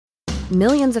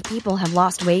Millions of people have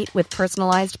lost weight with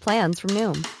personalized plans from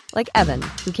Noom. Like Evan,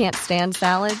 who can't stand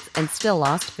salads and still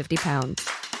lost 50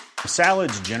 pounds.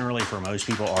 Salads generally for most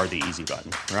people are the easy button,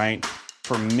 right?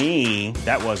 For me,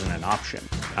 that wasn't an option.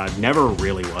 I never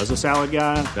really was a salad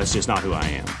guy. That's just not who I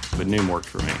am. But Noom worked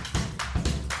for me.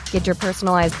 Get your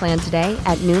personalized plan today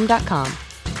at Noom.com.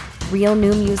 Real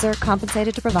Noom user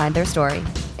compensated to provide their story.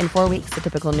 In 4 weeks, the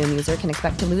typical Noom user can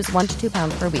expect to lose 1 to 2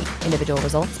 pounds per week. Individual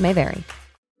results may vary.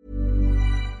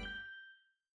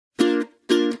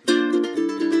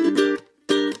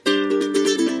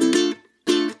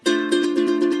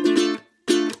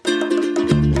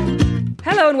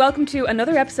 Hello and welcome to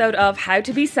another episode of How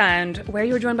to Be Sound, where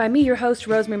you're joined by me, your host,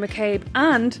 Rosemary McCabe,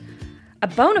 and a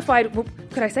bona fide,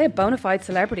 could I say a bona fide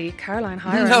celebrity, Caroline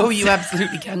Hirons. No, you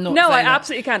absolutely cannot. No, say I that.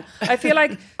 absolutely can. I feel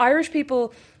like Irish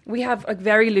people, we have like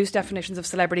very loose definitions of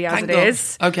celebrity as Thank it God.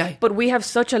 is. Okay. But we have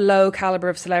such a low caliber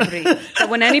of celebrity that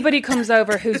when anybody comes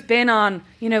over who's been on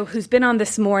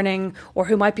This Morning or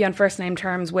who might be on first name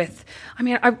terms with,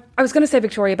 I was going to say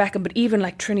Victoria Beckham, but even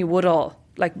like Trinny Woodall,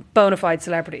 like bona fide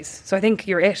celebrities. So I think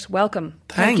you're it. Welcome.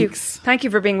 Thanks. Thank you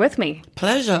for being with me.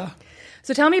 Pleasure.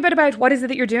 So tell me a bit about what is it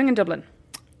that you're doing in Dublin?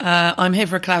 I'm here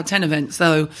for a Cloud 10 event,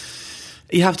 so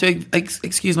you have to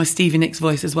excuse my Stevie Nicks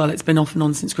voice as well. It's been off and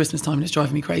on since Christmas time and it's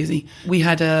driving me crazy. We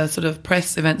had a sort of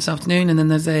press event this afternoon and then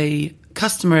there's a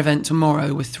customer event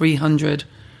tomorrow with 300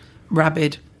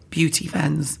 rabid beauty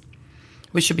fans,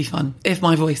 which should be fun, if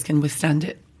my voice can withstand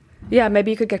it. Yeah, maybe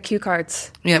you could get cue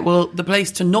cards. Yeah, well, the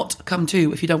place to not come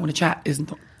to if you don't want to chat is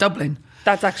Dublin.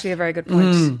 That's actually a very good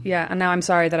point. Yeah, and now I'm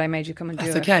sorry that I made you come and do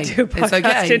a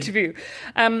podcast interview.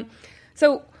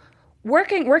 So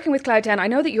working with Cloud 10, I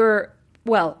know that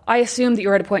I assume that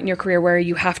you're at a point in your career where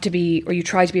you have to be, or you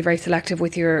try to be very selective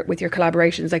with your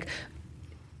collaborations. Like,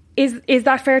 is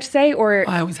that fair to say? Or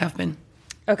I always have been.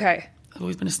 Okay. I've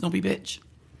always been a snobby bitch.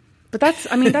 But that's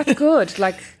good.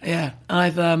 Like, yeah,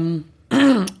 I've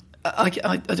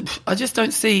I just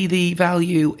don't see the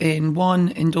value in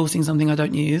endorsing something I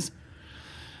don't use.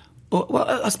 Well,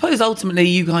 I suppose ultimately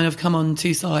you kind of come on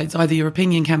two sides. Either your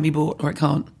opinion can be bought or it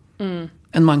can't. And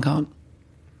mine can't,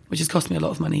 which has cost me a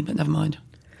lot of money, but never mind.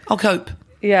 I'll cope.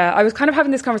 Yeah, I was kind of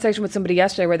having this conversation with somebody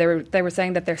yesterday where they were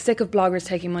saying that they're sick of bloggers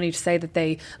taking money to say that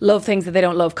they love things that they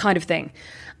don't love, kind of thing.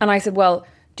 And I said, well,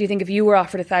 do you think if you were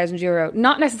offered €1,000,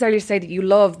 not necessarily to say that you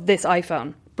love this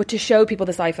iPhone, but to show people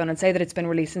this iPhone and say that it's been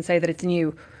released and say that it's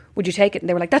new, would you take it? And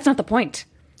they were like, that's not the point.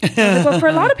 I was like, well, for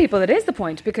a lot of people, it is the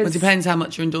point because it depends how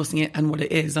much you're endorsing it and what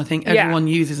it is. I think everyone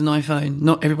uses an iPhone.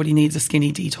 Not everybody needs a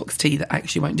skinny detox tea that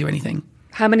actually won't do anything.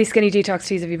 How many skinny detox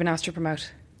teas have you been asked to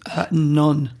promote?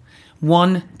 None.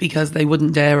 1, because they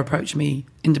wouldn't dare approach me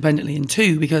independently, and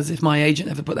 2, because if my agent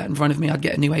ever put that in front of me, I'd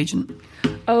get a new agent.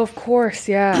 Oh, of course,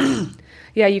 yeah.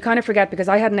 Yeah, you kind of forget because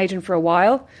I had an agent for a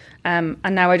while and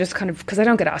now I just kind of, because I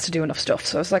don't get asked to do enough stuff,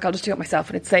 so I was like, I'll just do it myself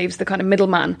and it saves the kind of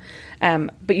middleman.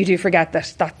 But you do forget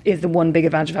that is the one big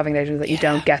advantage of having an agent, that you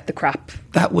don't get the crap.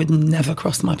 That would never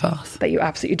cross my path. That you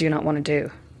absolutely do not want to do.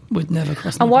 Would never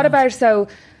cross my path. And what about,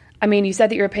 you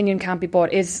said that your opinion can't be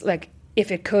bought. Is like,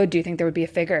 if it could, do you think there would be a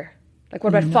figure? Like,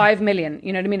 what about 5 million?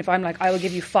 You know what I mean? If I'm like, I will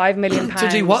give you £5 million. To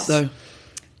do what, though?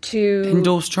 To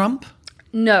endorse Trump?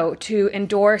 No, to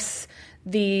endorse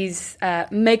these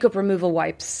makeup removal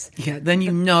wipes. Yeah, then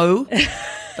you know that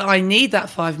I need that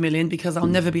 5 million because I'll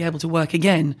never be able to work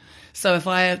again. So if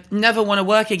I never want to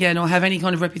work again or have any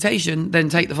kind of reputation, then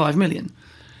take the 5 million.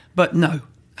 But no.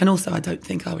 And also, I don't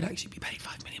think I would actually be paid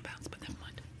 £5 million, but never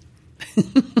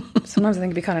mind. Sometimes I think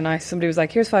it'd be kind of nice. Somebody was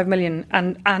like, here's 5 million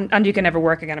and you can never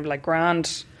work again. I'd be like,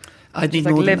 grand. I'd need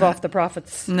like more than live that. off the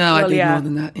profits. No, I'd need more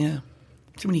than that, yeah.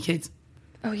 Too many kids.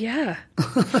 Oh, yeah.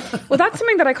 Well, that's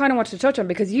something that I kind of wanted to touch on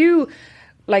because you,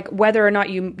 like, whether or not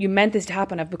you meant this to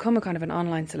happen, have become a kind of an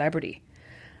online celebrity.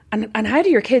 And how do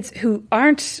your kids who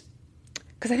aren't...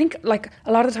 Because I think, like,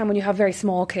 a lot of the time when you have very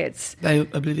small kids, they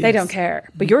don't care.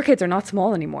 But your kids are not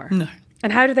small anymore. No.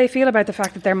 And how do they feel about the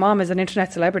fact that their mom is an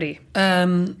internet celebrity?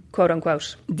 Quote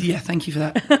unquote. Yeah, thank you for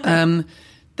that.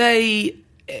 They,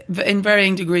 in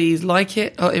varying degrees, like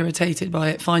it, are irritated by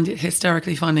it, find it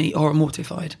hysterically funny, or are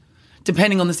mortified,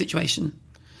 depending on the situation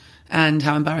and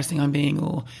how embarrassing I'm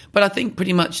being. But I think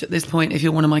pretty much at this point, if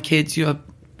you're one of my kids,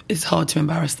 it's hard to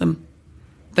embarrass them.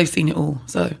 They've seen it all,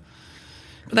 so...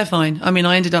 But they're fine. I mean,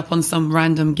 I ended up on some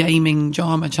random gaming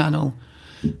drama channel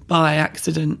by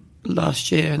accident last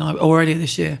year or earlier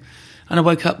this year, and I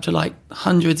woke up to like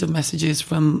hundreds of messages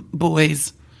from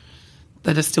boys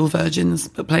that are still virgins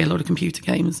but play a lot of computer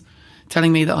games,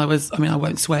 telling me that I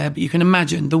won't swear, but you can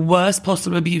imagine the worst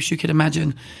possible abuse you could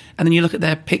imagine. And then you look at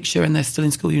their picture and they're still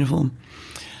in school uniform.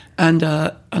 And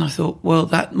I thought, well,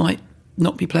 that might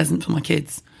not be pleasant for my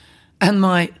kids. And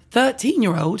my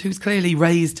 13-year-old, who's clearly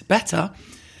raised better,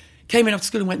 came in after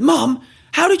school and went, Mom,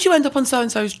 how did you end up on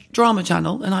so-and-so's drama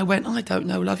channel? And I went, I don't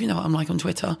know, love, you know what I'm like on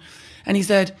Twitter. And he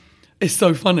said, it's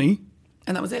so funny.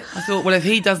 And that was it. I thought, well, if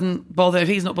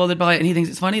he's not bothered by it and he thinks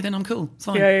it's funny, then I'm cool. It's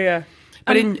fine. Yeah.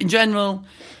 But in general,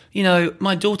 you know,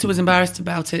 my daughter was embarrassed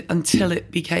about it until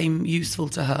it became useful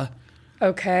to her.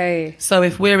 Okay. So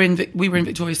if we were in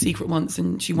Victoria's Secret once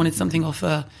and she wanted something off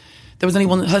her, there was only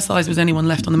one, her size was only one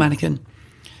left on the mannequin.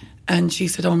 And she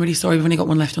said, oh, I'm really sorry, we've only got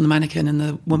one left on the mannequin, and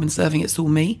the woman serving it saw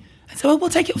me. And said, oh, we'll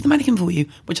take it off the mannequin for you,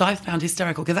 which I found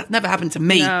hysterical because that never happened to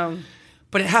me. No.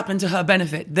 But it happened to her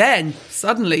benefit. Then,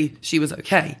 suddenly, she was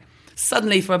okay.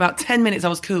 Suddenly, for about 10 minutes, I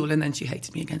was cool, and then she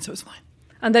hated me again, so it was fine.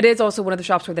 And that is also one of the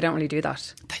shops where they don't really do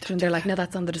that. They're like, no,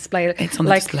 that's on the display. It's on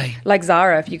the display. Like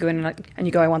Zara, if you go in and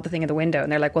you go, I want the thing in the window,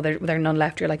 and they're like, well, there are none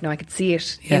left. You're like, no, I could see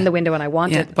it in the window and I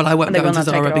want it. But I won't And they go will into not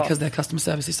take Zara it off. because their customer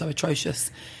service is so atrocious.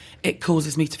 It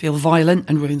causes me to feel violent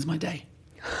and ruins my day.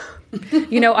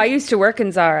 You know, I used to work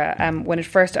in Zara when it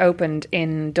first opened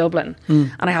in Dublin,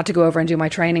 and I had to go over and do my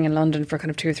training in London for kind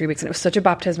of 2 or 3 weeks, and it was such a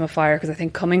baptism of fire because I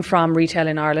think coming from retail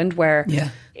in Ireland where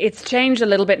it's changed a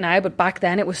little bit now, but back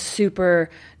then it was super,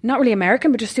 not really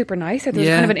American, but just super nice. There was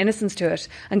kind of an innocence to it,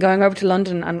 and going over to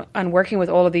London and working with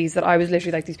all of these that I was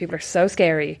literally like, these people are so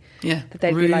scary that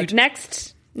they'd be like,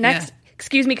 next,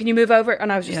 excuse me, can you move over?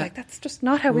 And I was just like, that's just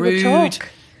not how we would talk.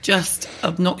 Just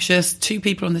obnoxious. 2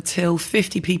 people on the till,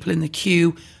 50 people in the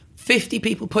queue, 50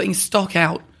 people putting stock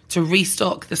out to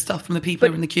restock the stuff from the people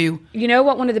who are in the queue. You know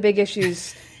what one of the big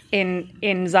issues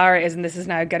in Zara is, and this is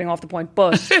now getting off the point,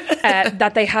 but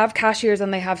that they have cashiers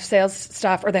and they have sales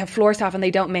staff or they have floor staff and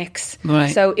they don't mix.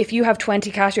 Right. So if you have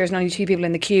 20 cashiers and only 2 people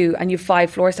in the queue and you have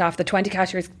 5 floor staff, the 20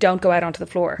 cashiers don't go out onto the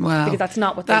floor. Wow. Because that's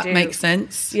not what they do. That makes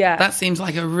sense. Yeah. That seems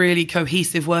like a really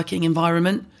cohesive working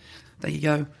environment. There you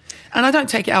go. And I don't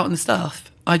take it out on the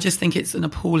staff. I just think it's an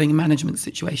appalling management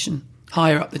situation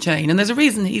higher up the chain. And there's a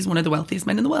reason he's one of the wealthiest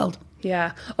men in the world.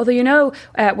 Yeah. Although, you know,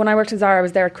 when I worked in Zara, I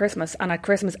was there at Christmas. And at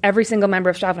Christmas, every single member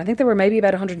of staff, and I think there were maybe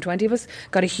about 120 of us,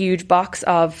 got a huge box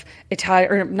of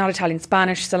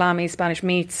Spanish salami, Spanish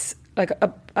meats, like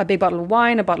a big bottle of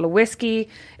wine, a bottle of whiskey.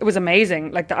 It was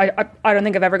amazing. Like I don't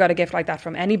think I've ever got a gift like that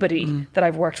from anybody that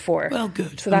I've worked for. Well,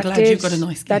 good. So I'm glad you've got a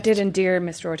nice gift. That did endear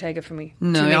Mr. Ortega for me.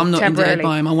 No, I'm not endeared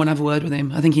by him. I want to have a word with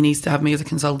him. I think he needs to have me as a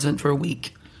consultant for a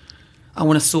week. I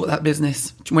want to sort that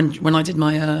business. When I did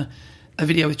my a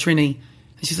video with Trini,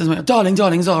 and she says, darling,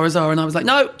 Zara. And I was like,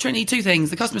 no, Trini, 2 things.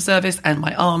 The customer service and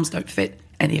my arms don't fit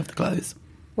any of the clothes.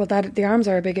 Well, the arms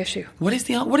are a big issue. What is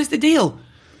the deal?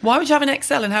 Why would you have an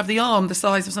XL and have the arm the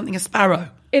size of something a sparrow?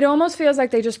 It almost feels like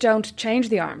they just don't change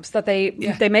the arms. That they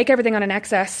make everything on an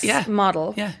XS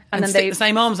model. Yeah, and then stick the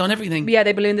same arms on everything. Yeah,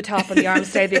 they balloon the top and the arms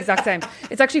stay the exact same.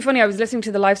 It's actually funny, I was listening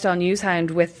to the Lifestyle News Hound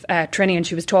with Trini, and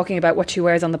she was talking about what she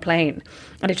wears on the plane.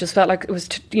 And it just felt like it was,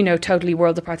 totally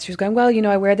worlds apart. She was going, well,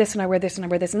 I wear this and I wear this and I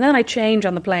wear this. And then I change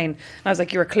on the plane. And I was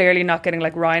like, you're clearly not getting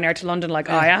like Ryanair to London like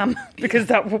I am. Because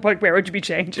where would you be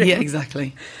changing? Yeah,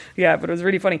 exactly. Yeah, but it was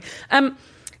really funny.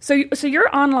 So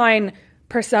your online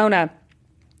persona,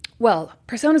 well,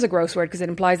 persona is a gross word because it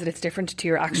implies that it's different to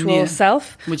your actual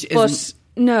self. Which isn't. But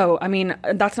no, I mean,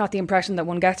 that's not the impression that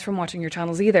one gets from watching your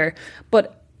channels either.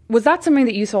 But was that something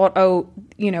that you thought,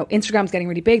 Instagram's getting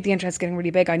really big, the internet's getting really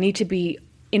big, I need to be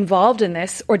involved in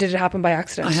this, or did it happen by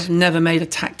accident? I have never made a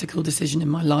tactical decision in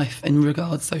my life in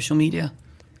regards to social media,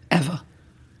 ever.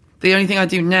 The only thing I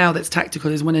do now that's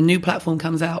tactical is when a new platform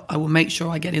comes out, I will make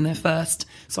sure I get in there first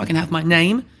so I can have my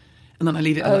name, and then I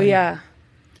leave it alone. Oh, yeah.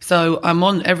 So I'm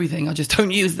on everything, I just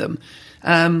don't use them.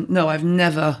 No, I've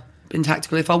never been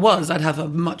tactical. If I was, I'd have a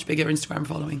much bigger Instagram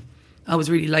following. I was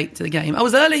really late to the game. I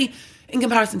was early in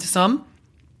comparison to some,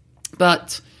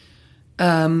 but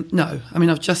no. I mean,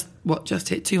 I've just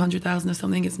hit 200,000 or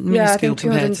something. It's minuscule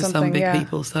compared to some big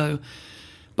people. So,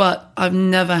 but I've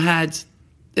never had...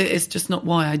 It's just not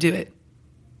why I do it.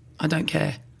 I don't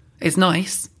care. It's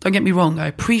nice. Don't get me wrong. I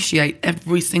appreciate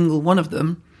every single one of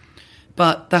them.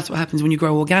 But that's what happens when you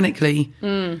grow organically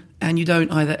and you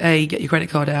don't either A, get your credit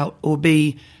card out, or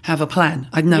B, have a plan.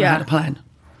 I'd never had a plan.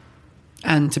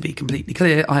 And to be completely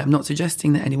clear, I am not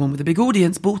suggesting that anyone with a big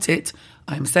audience bought it.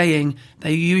 I am saying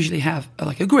they usually have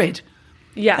like a grid.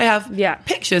 Yeah. They have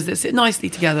pictures that sit nicely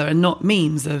together and not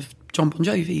memes of John Bon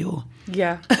Jovi or...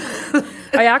 Yeah.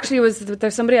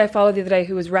 There's somebody I followed the other day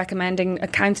who was recommending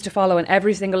accounts to follow, and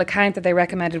every single account that they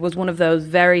recommended was one of those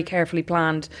very carefully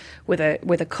planned with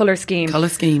a colour scheme. Colour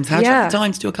schemes. How do you have the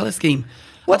time to do a colour scheme?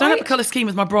 I don't have a colour scheme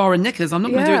with my bra and knickers. I'm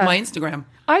not going to do it with my Instagram.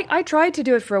 I tried to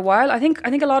do it for a while. I think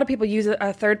a lot of people use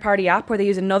a third-party app where they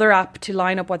use another app to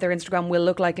line up what their Instagram will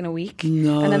look like in a week.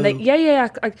 No. And then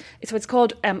so it's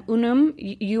called Unum,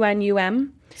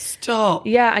 UNUM. Stop.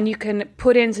 Yeah, and you can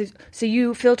put in, so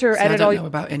you filter, edit I don't know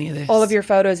about any of this. all of your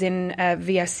photos in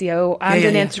VSCO and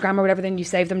in Instagram or whatever, then you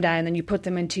save them down, then you put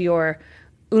them into your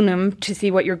Unum to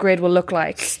see what your grid will look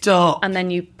like. Stop. And then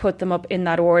you put them up in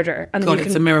that order. And God,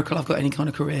 it's a miracle I've got any kind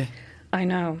of career. I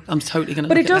know. I'm totally going to.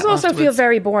 But it does also afterwards. feel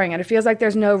very boring, and it feels like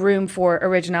there's no room for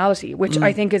originality, which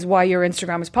I think is why your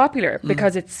Instagram is popular,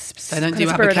 because it's They don't kind do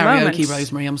of ABBA spur of the moment. karaoke,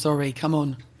 Rosemary. I'm sorry. Come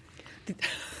on.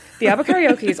 The ABBA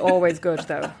karaoke is always good,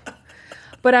 though.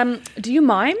 But do you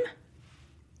mime?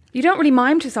 You don't really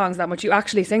mime to songs that much. You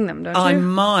actually sing them, don't you? I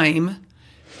mime,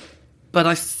 but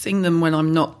I sing them when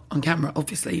I'm not on camera,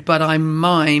 obviously. But I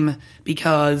mime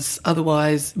because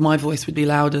otherwise my voice would be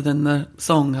louder than the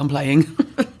song I'm playing.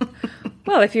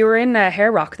 Well, if you were in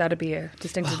Hair Rock, that'd be a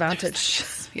distinct advantage.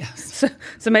 Yes.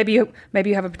 So maybe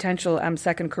you have a potential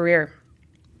second career.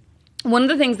 One of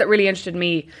the things that really interested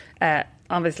me,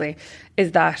 obviously,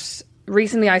 is that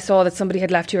recently I saw that somebody had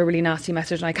left you a really nasty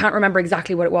message, and I can't remember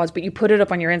exactly what it was, but you put it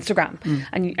up on your Instagram,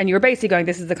 and you were basically going,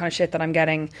 "This is the kind of shit that I'm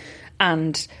getting,"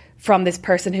 and from this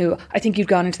person who I think you'd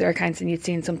gone into their accounts and you'd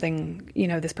seen something,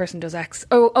 this person does X.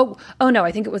 Oh no,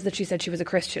 I think it was that she said she was a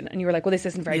Christian, and you were like, well, this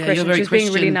isn't very Christian. Very She was Christian.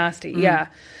 being really nasty. Yeah.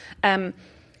 And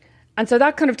so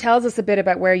that kind of tells us a bit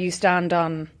about where you stand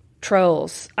on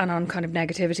trolls and on kind of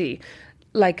negativity.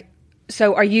 Like,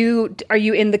 so are you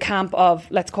in the camp of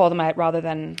let's call them out rather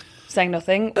than saying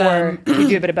nothing, or do you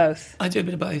do a bit of both? I do a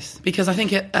bit of both, because I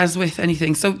think as with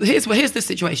anything, so here's the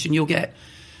situation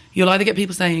you'll either get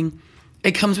people saying,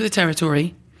 it comes with the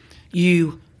territory.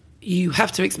 You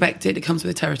have to expect it. It comes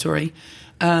with the territory.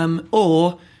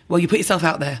 Or, well, you put yourself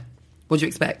out there. What do you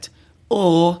expect?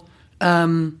 Or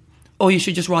you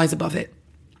should just rise above it.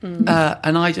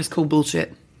 And I just call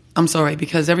bullshit. I'm sorry,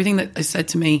 because everything that is said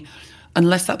to me,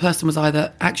 unless that person was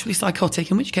either actually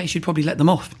psychotic, in which case you'd probably let them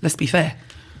off. Let's be fair,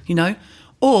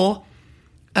 or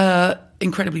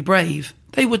incredibly brave.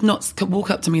 They would not walk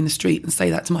up to me in the street and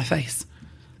say that to my face.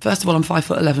 First of all, I'm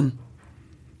 5'11".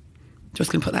 Just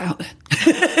going to put that out there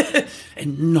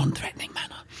in a non-threatening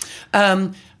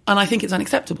manner. And I think it's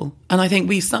unacceptable. And I think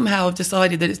we somehow have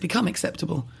decided that it's become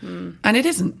acceptable. And it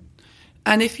isn't.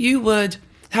 And if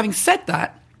having said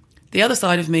that, the other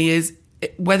side of me is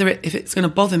if it's going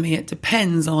to bother me, it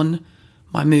depends on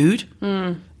my mood.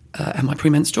 Am I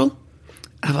premenstrual?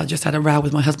 Have I just had a row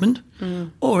with my husband?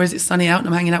 Or is it sunny out and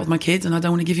I'm hanging out with my kids and I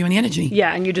don't want to give you any energy?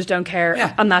 Yeah, and you just don't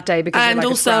care on that day because and you're like,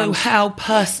 also how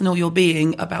personal you're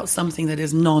being about something that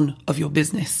is none of your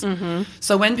business.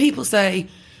 So when people say,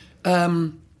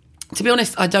 to be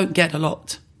honest, I don't get a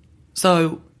lot.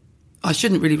 So I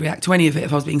shouldn't really react to any of it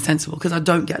if I was being sensible, because I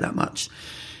don't get that much.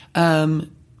 But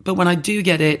when I do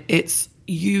get it, it's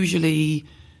usually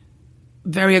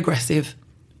very aggressive.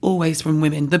 Always from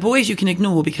women. The boys you can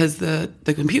ignore because the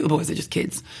computer boys are just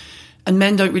kids. And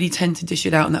men don't really tend to dish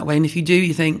it out in that way. And if they do,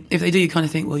 you kind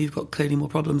of think, well, you've got clearly more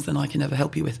problems than I can ever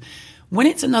help you with. When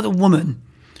it's another woman,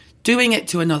 doing it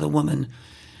to another woman,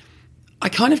 I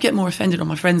kind of get more offended on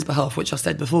my friend's behalf, which I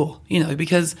said before,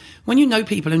 because when you know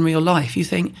people in real life, you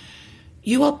think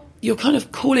you're kind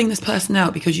of calling this person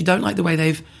out because you don't like the way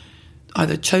they've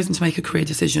either chosen to make a career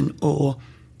decision or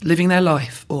living their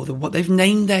life or what they've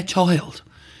named their child.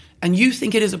 And you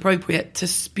think it is appropriate to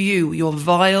spew your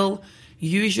vile,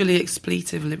 usually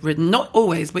expletive-ridden, not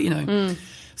always, but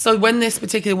So when this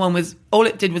particular one all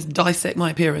it did was dissect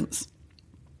my appearance.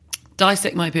 But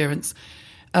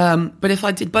if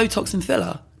I did Botox and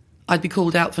filler, I'd be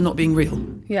called out for not being real.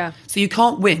 Yeah. So you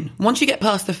can't win. Once you get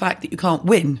past the fact that you can't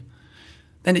win,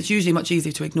 then it's usually much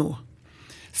easier to ignore.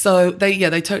 So they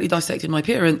totally dissected my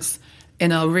appearance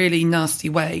in a really nasty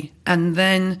way. And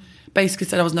then basically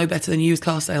said I was no better than a used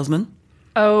car salesman.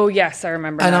 Oh, yes, I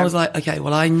remember And that. I was like, okay,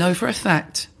 well, I know for a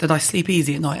fact that I sleep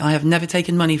easy at night. I have never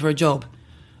taken money for a job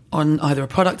on either a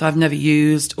product I've never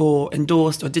used or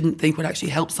endorsed or didn't think would actually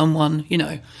help someone,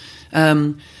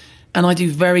 And I do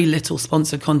very little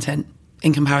sponsored content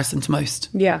in comparison to most.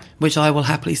 Yeah. Which I will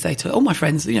happily say to all my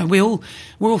friends, we're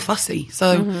all fussy.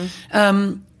 So,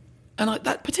 and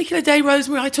that particular day,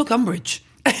 Rosemary, I took umbrage.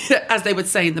 As they would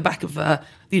say in the back of,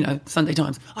 Sunday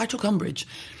Times. I took umbrage.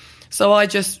 So I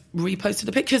just reposted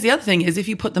the pictures. The other thing is if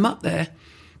you put them up there,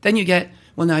 then you get,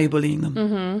 well, now you're bullying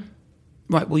them.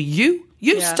 Right, well, you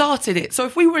started it. So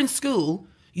if we were in school,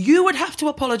 you would have to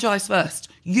apologise first.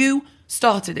 You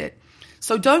started it.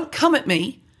 So don't come at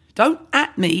me. Don't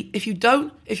at me if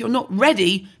you're not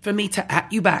ready for me to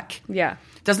at you back. Yeah.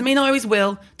 Doesn't mean I always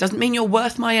will. Doesn't mean you're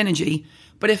worth my energy.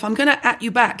 But if I'm going to at you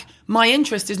back, my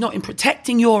interest is not in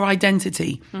protecting your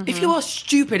identity. If you are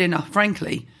stupid enough,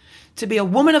 frankly, to be a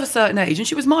woman of a certain age, and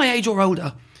she was my age or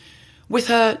older, with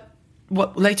her,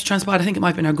 what later transpired, I think it might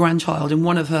have been her grandchild in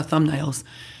one of her thumbnails,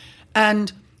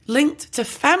 and linked to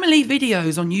family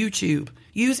videos on YouTube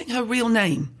using her real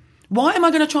name, why am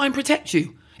I going to try and protect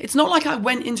you? It's not like I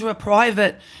went into her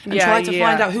private and tried to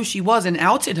find out who she was and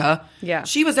outed her. Yeah.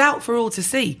 She was out for all to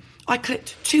see. I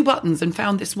clicked 2 buttons and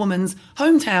found this woman's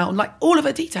hometown, like all of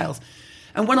her details.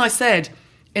 And when I said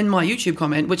in my YouTube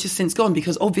comment, which has since gone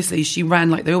because obviously she ran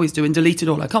like they always do and deleted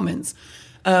all her comments,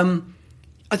 I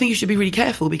think you should be really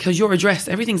careful because your address,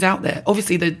 everything's out there.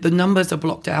 Obviously the numbers are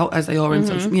blocked out as they are in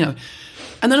social, you know.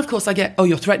 And then of course I get, oh,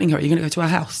 you're threatening her, you're going to go to her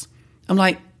house. I'm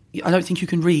like, I don't think you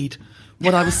can read.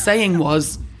 What I was saying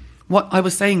was,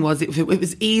 if it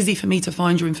was easy for me to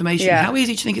find your information, how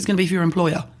easy do you think it's going to be for your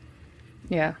employer?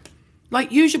 Yeah.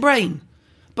 Like, use your brain.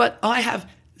 But I have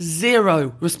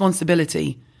zero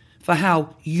responsibility for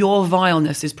how your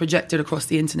vileness is projected across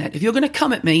the internet. If you're going to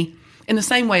come at me in the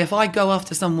same way, if I go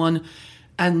after someone,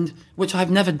 and which I've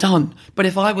never done, but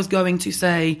if I was going to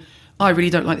say, I really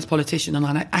don't like this politician, and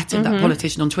I atted that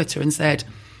politician on Twitter and said,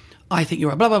 I think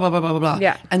you're a blah, blah, blah, blah, blah, blah,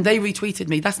 yeah. and they retweeted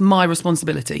me, that's my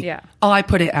responsibility. Yeah. I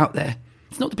put it out there.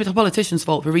 It's not the politician's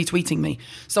fault for retweeting me.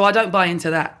 So I don't buy into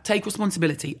that. Take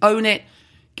responsibility. Own it.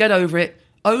 Get over it,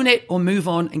 own it, or move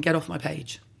on and get off my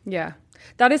page. Yeah.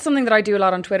 That is something that I do a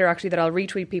lot on Twitter, actually, that I'll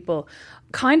retweet people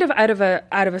kind of out of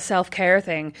a self-care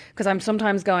thing, because I'm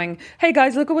sometimes going, hey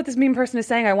guys, look at what this mean person is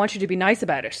saying, I want you to be nice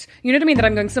about it. You know what I mean? That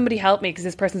I'm going, somebody help me because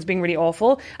this person's being really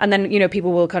awful. And then, you know,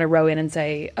 people will kind of row in and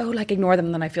say, oh, like ignore them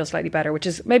and then I feel slightly better, which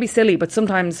is maybe silly, but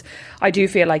sometimes I do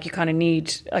feel like you kind of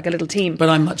need like a little team. But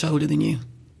I'm much older than you.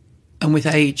 And with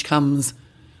age comes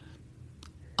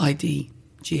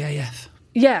IDGAF.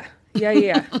 Yeah.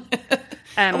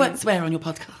 I won't swear on your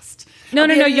podcast. No,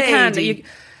 you can.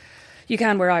 You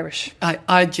can. We're Irish.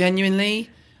 I genuinely,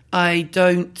 I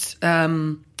don't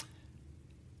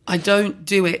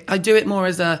do it. I do it more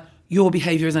as a, your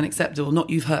behaviour is unacceptable, not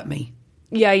you've hurt me.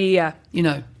 Yeah. You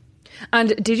know. And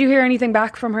did you hear anything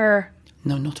back from her?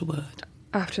 No, not a word.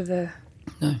 After the...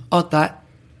 No. Odd that.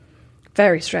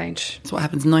 Very strange. That's what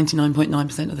happens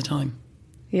 99.9% of the time.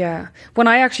 Yeah. When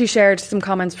I actually shared some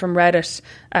comments from Reddit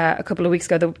a couple of weeks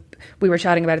ago that we were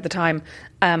chatting about at the time,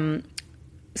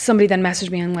 somebody then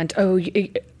messaged me and went, oh,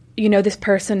 you know, this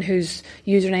person whose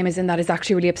username is in that is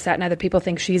actually really upset now that people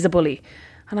think she's a bully.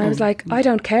 And I was like, I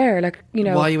don't care. Like, you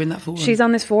know, why are you in that forum? She's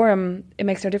on this forum. It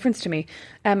makes no difference to me.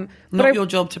 Not your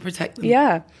job to protect them.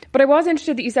 Yeah. But I was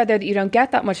interested that you said there that you don't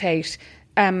get that much hate.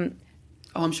 Oh,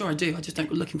 I'm sure I do. I just don't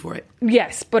go looking for it.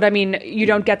 Yes. But I mean, you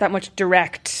don't get that much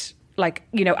direct, like,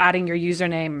 you know, adding your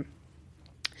username.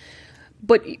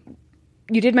 But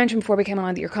you did mention before we came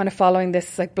on that you're kind of following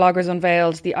this, like, Bloggers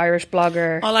Unveiled, the Irish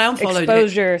blogger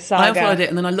exposure saga. I unfollowed it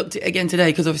and then I looked at it again today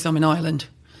because obviously I'm in Ireland.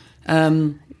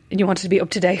 And you wanted to be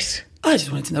up to date. I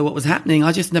just wanted to know what was happening.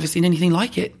 I just never seen anything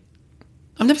like it.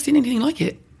 I've never seen anything like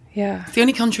it. Yeah. It's the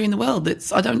only country in the world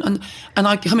that's, and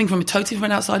I, coming from a totally from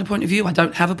an outsider point of view, I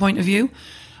don't have a point of view.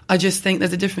 I just think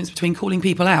there's a difference between calling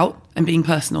people out and being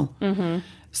personal. Mm-hmm.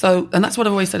 So, and that's what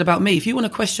I've always said about me. If you want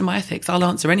to question my ethics, I'll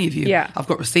answer any of you. Yeah. I've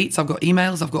got receipts, I've got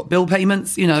emails, I've got bill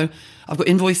payments, you know, I've got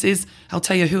invoices. I'll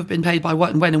tell you who have been paid by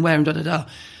what and when and where and da-da-da.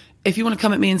 If you want to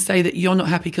come at me and say that you're not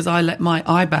happy because I let my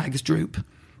eye bags droop,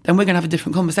 then we're going to have a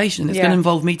different conversation. It's going to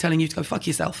involve me telling you to go fuck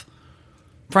yourself,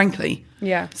 frankly.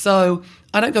 Yeah. So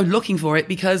I don't go looking for it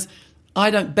because I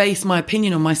don't base my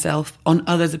opinion on myself on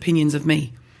others' opinions of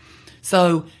me.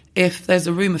 So if there's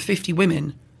a room of 50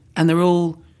 women and they're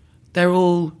all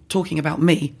talking about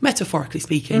me, metaphorically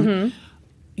speaking,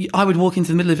 I would walk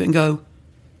into the middle of it and go,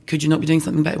 could you not be doing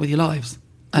something better with your lives?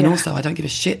 And also, I don't give a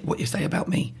shit what you say about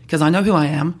me because I know who I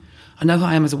am. I know who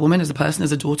I am as a woman, as a person,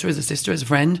 as a daughter, as a sister, as a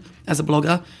friend, as a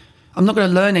blogger. I'm not going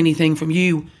to learn anything from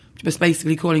you just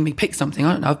basically calling me pick something.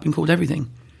 I don't know. I've been called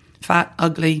everything. Fat,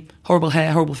 ugly, horrible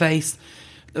hair, horrible face,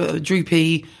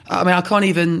 droopy. I mean, I can't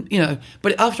even, you know.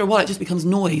 But after a while, it just becomes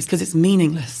noise because it's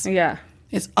meaningless. Yeah.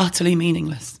 It's utterly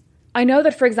meaningless. I know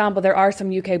that, for example, there are some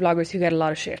UK bloggers who get a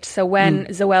lot of shit. So when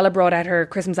Zoella brought out her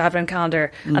Christmas Advent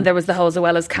calendar and there was the whole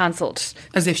Zoella's cancelled.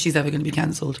 As if she's ever going to be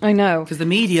cancelled. I know. Because the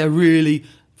media really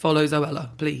follow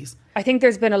Zoella, please. I think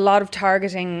there's been a lot of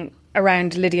targeting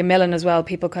around Lydia Millen as well,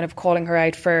 people kind of calling her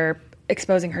out for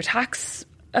exposing her tax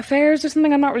affairs or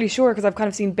something. I'm not really sure because I've kind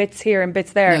of seen bits here and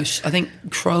bits there. No, I think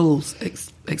trolls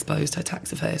exposed her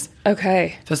tax affairs.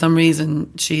 Okay. For some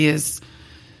reason, she is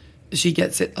She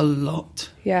gets it a lot.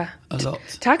 Yeah. A lot.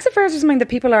 Tax affairs are something that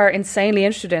people are insanely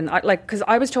interested in. Because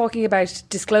I was talking about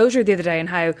disclosure the other day and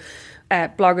how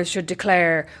bloggers should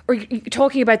declare, or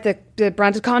talking about the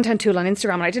branded content tool on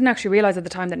Instagram, and I didn't actually realise at the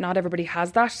time that not everybody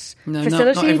has that facility.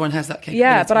 Not everyone has that capability.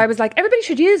 Yeah, but I was like, everybody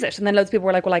should use it. And then loads of people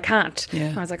were like, well, I can't. Yeah.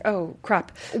 And I was like, oh,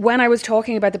 crap. When I was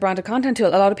talking about the branded content tool,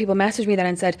 a lot of people messaged me then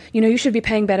and said, you should be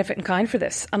paying benefit in kind for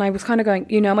this. And I was kind of going,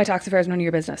 my tax affairs are none of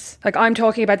your business. Like, I'm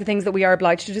talking about the things that we are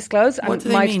obliged to disclose. What do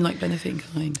they mean, like benefit in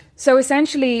kind? So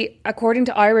essentially, according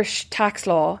to Irish tax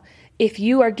law, if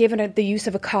you are given the use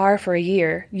of a car for a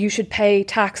year, you should pay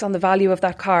tax on the value of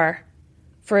that car.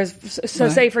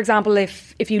 Say, for example,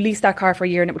 if you lease that car for a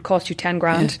year and it would cost you 10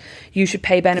 grand, you should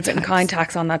pay benefit in kind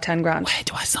tax on that 10 grand. Where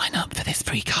do I sign up for this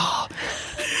free car?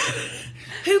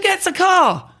 Who gets a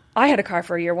car? I had a car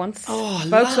for a year once. Oh,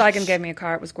 Volkswagen gave me a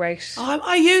car. It was great.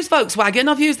 I use Volkswagen.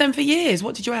 I've used them for years.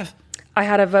 What did you have? I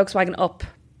had a Volkswagen Up.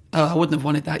 Oh, I wouldn't have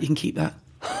wanted that. You can keep that.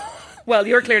 Well,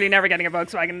 you're clearly never getting a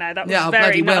Volkswagen now. That was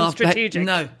very non-strategic.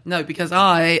 No, because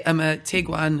I am a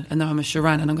Tiguan and now I'm a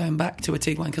Chiron and I'm going back to a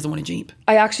Tiguan because I want a Jeep.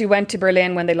 I actually went to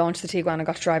Berlin when they launched the Tiguan and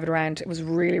got to drive it around. It was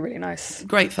really, really nice.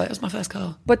 Great, it was my first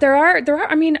car. But there are.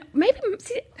 I mean, maybe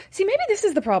this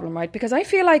is the problem, right? Because I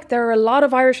feel like there are a lot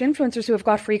of Irish influencers who have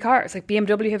got free cars. Like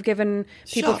BMW have given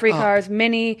people free cars.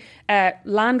 Mini,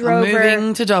 Land Rover. I'm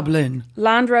moving to Dublin.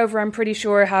 Land Rover, I'm pretty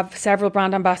sure, have several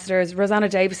brand ambassadors. Rosanna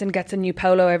Davison gets a new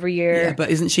Polo every year. Yeah, but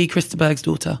isn't she Krista Berg's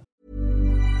daughter?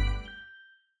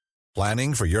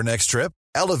 Planning for your next trip?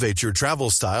 Elevate your travel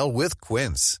style with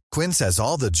Quince. Quince has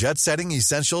all the jet-setting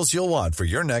essentials you'll want for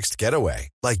your next getaway,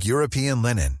 like European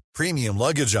linen, premium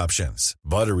luggage options,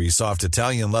 buttery soft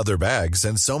Italian leather bags,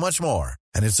 and so much more.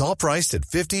 And it's all priced at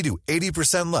 50 to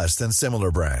 80% less than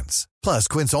similar brands. Plus,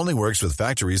 Quince only works with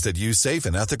factories that use safe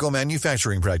and ethical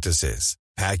manufacturing practices.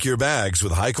 Pack your bags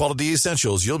with high-quality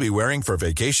essentials you'll be wearing for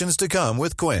vacations to come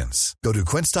with Quince. Go to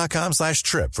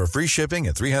quince.com/trip for free shipping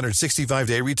and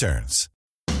 365-day returns.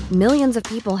 Millions of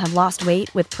people have lost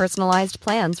weight with personalized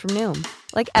plans from Noom.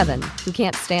 Like Evan, who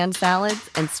can't stand salads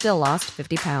and still lost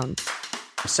 50 pounds.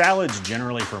 Salads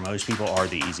generally for most people are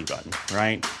the easy button,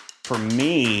 right? For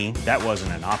me, that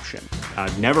wasn't an option. I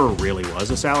never really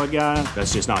was a salad guy.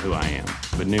 That's just not who I am.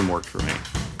 But Noom worked for me.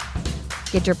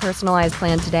 Get your personalized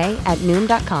plan today at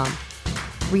Noom.com.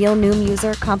 Real Noom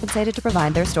user compensated to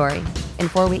provide their story. In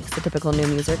 4 weeks, the typical Noom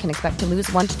user can expect to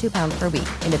lose 1 to 2 pounds per week.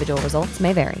 Individual results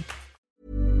may vary.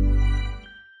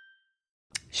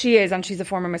 She is, and she's a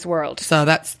former Miss World. So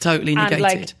that's totally negated. And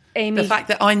like Amy, the fact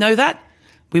that I know that,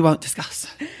 we won't discuss.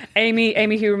 Amy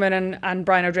Huberman and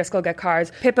Brian O'Driscoll get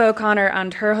cars. Pippa O'Connor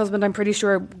and her husband, I'm pretty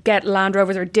sure, get Land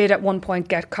Rovers, or did at one point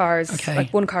get cars,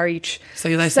 like one car each. So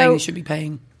they're saying you should be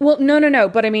paying? Well, no.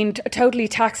 But I mean, totally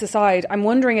tax aside, I'm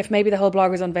wondering if maybe the whole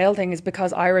Bloggers Unveil thing is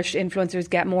because Irish influencers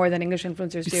get more than English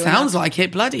influencers do. Sounds like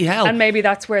it, bloody hell. And maybe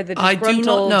that's where the I do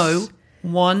not know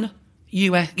one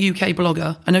UK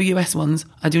blogger. I know US ones.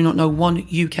 I do not know one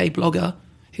UK blogger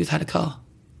who's had a car.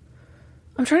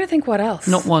 I'm trying to think what else.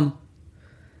 Not one.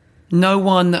 No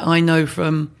one that I know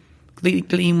from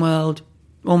Gleam World.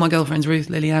 All my girlfriends, Ruth,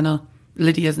 Liliana,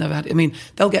 Lydia's never had it. I mean,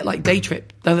 they'll get like day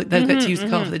trip. They'll get to use the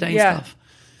car for the day and stuff.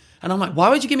 And I'm like, why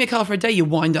would you give me a car for a day, you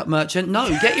wind-up merchant? No,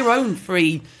 get your own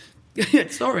free...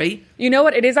 Sorry. You know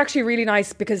what? It is actually really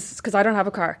nice because I don't have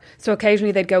a car. So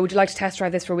occasionally they'd go, would you like to test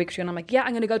drive this for a week or two? And I'm like, yeah, I'm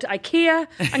going to go to IKEA.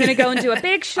 I'm going to go and do a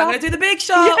big shop. I'm going to do the big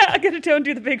shop. Yeah, I'm going to go and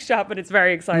do the big shop, and it's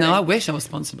very exciting. No, I wish I was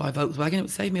sponsored by Volkswagen. It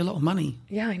would save me a lot of money.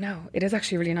 Yeah, I know. It is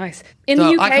actually really nice. In the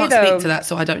UK, I can't though, speak to that,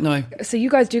 so I don't know. So you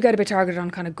guys do get a bit targeted on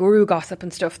kind of guru gossip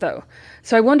and stuff, though.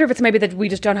 So I wonder if it's maybe that we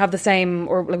just don't have the same,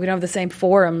 or like we don't have the same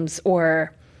forums,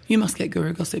 or... You must get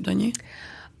guru gossip, don't you?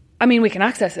 I mean, we can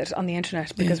access it on the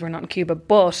internet because we're not in Cuba,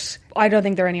 but I don't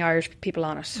think there are any Irish people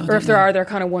on it. Or if there are, they're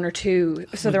kind of one or two,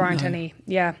 so there aren't any.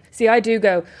 Yeah. See, I do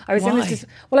go. I was saying this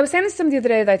to somebody the other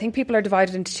day that I think people are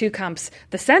divided into two camps.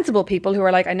 The sensible people who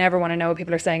are like, I never want to know what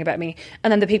people are saying about me.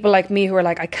 And then the people like me who are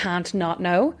like, I can't not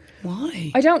know.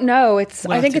 Why? I don't know. I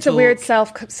think it's a weird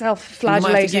self-flagellating. I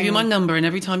might have to give you my number, and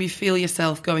every time you feel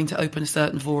yourself going to open a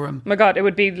certain forum. Oh my God, it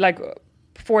would be like...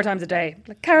 4 times a day.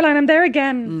 Like, Caroline, I'm there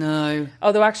again. No.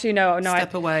 Although actually, no.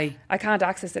 Step away. I can't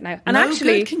access it now. And no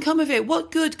actually, good can come of it. What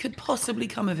good could possibly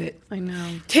come of it? I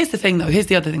know. Here's the thing, though. Here's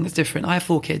the other thing that's different. I have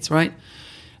 4 kids, right?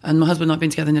 And my husband and I have been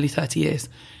together nearly 30 years.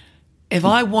 If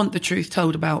I want the truth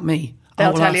told about me, I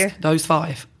will ask those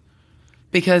 5.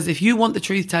 Because if you want the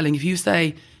truth telling, if you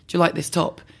say, do you like this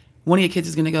top? One of your kids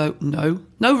is going to go, no.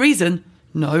 No reason.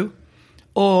 No.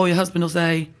 Or your husband will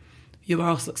say... your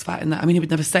arse looks fat in that. I mean, he would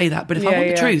never say that. But if I want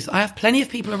the truth, I have plenty of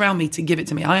people around me to give it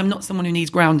to me. I am not someone who needs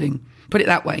grounding. Put it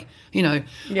that way. You know,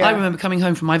 Yeah. I remember coming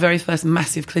home from my very first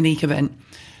massive Clinique event,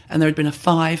 and there had been a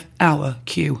 5-hour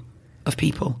queue of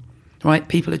people, right?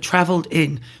 People had travelled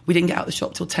in. We didn't get out of the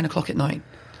shop till 10 o'clock at night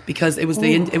because it was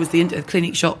the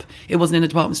Clinique shop. It wasn't in a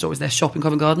department store. It was their shop in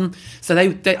Covent Garden. So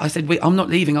I said, I'm not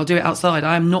leaving. I'll do it outside.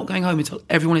 I am not going home until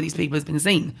every one of these people has been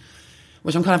seen,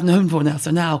 which I'm kind of known for now.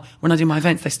 So now when I do my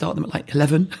events, they start them at like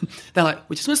 11. They're like,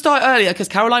 we're just going to start earlier because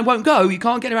Caroline won't go. You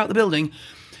can't get her out the building.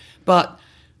 But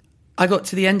I got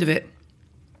to the end of it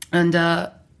and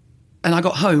I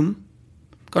got home,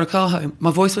 got a car home.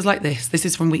 My voice was like this. This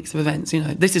is from weeks of events, you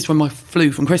know. This is from my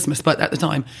flu from Christmas. But at the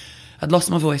time, I'd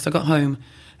lost my voice. I got home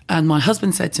and my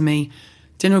husband said to me,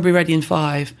 dinner will be ready in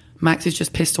 5. Max is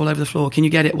just pissed all over the floor. Can you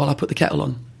get it while I put the kettle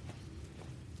on?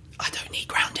 I don't need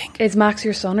grounding. Is Max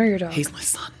your son or your dog? He's my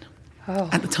son. Oh.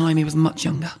 At the time, he was much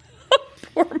younger.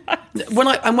 Poor Max. When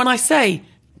I say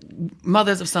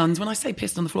mothers of sons, when I say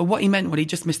pissed on the floor, what he meant was he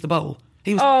just missed the bowl.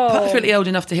 He was perfectly old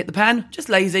enough to hit the pan, just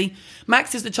lazy.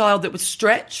 Max is the child that would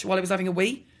stretch while he was having a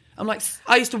wee. I'm like,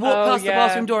 I used to walk past the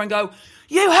bathroom door and go,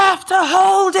 you have to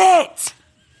hold it.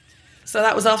 So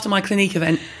that was after my Clinique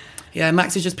event. Yeah,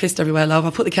 Max is just pissed everywhere, love. I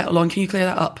put the kettle on. Can you clear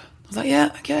that up? I was like,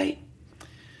 yeah, okay.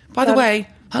 By the way,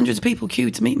 hundreds of people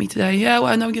queued to meet me today. Yeah,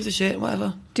 well, no one gives a shit,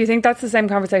 whatever. Do you think that's the same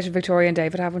conversation Victoria and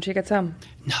David have when she gets home?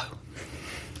 No,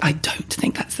 I don't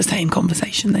think that's the same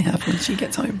conversation they have when she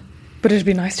gets home. But it'd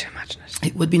be nice to imagine it.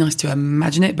 It would be nice to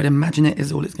imagine it, but imagine it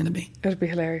is all it's going to be. It'd be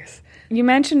hilarious. You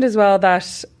mentioned as well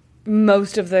that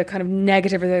most of the kind of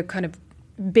negative or the kind of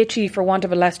bitchy, for want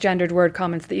of a less gendered word,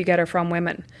 comments that you get are from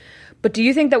women. But do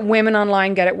you think that women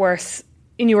online get it worse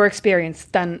in your experience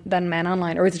than men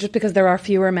online? Or is it just because there are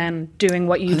fewer men doing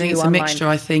what you do online? I think it's a mixture.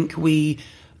 I think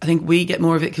we get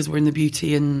more of it because we're in the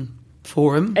beauty and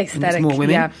forum. Aesthetic, and there's more women.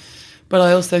 yeah. But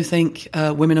I also think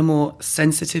women are more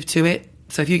sensitive to it.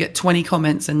 So if you get 20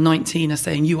 comments and 19 are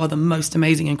saying you are the most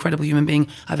amazing, incredible human being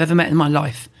I've ever met in my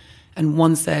life, and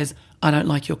one says, I don't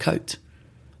like your coat,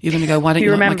 you're going to go, why don't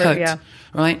you like my coat? Yeah.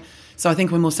 Right? So I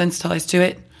think we're more sensitized to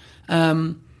it.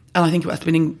 And I think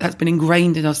that's been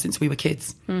ingrained in us since we were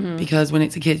kids. Mm-hmm. Because when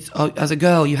it's a kid, as a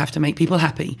girl, you have to make people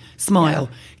happy, smile,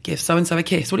 give so-and-so a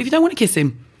kiss. What if you don't want to kiss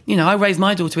him? You know, I raised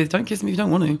my daughter with, don't kiss him if you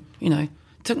don't want to, you know.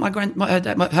 Took her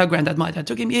granddad, my dad,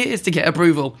 took him years to get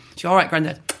approval. She, all right,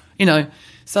 granddad, you know.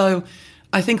 So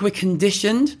I think we're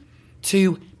conditioned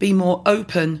to be more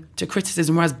open to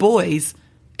criticism, whereas boys,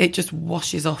 it just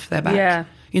washes off their back. Yeah.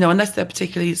 You know, unless they're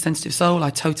particularly sensitive soul, I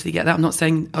totally get that. I'm not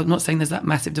saying there's that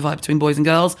massive divide between boys and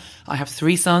girls. I have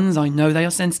 3 sons. I know they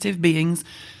are sensitive beings.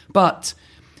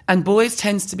 And boys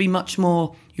tends to be much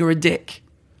more, you're a dick.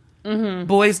 Mm-hmm.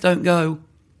 Boys don't go,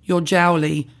 you're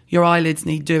jowly, your eyelids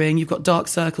need doing, you've got dark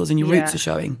circles and your roots are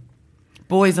showing.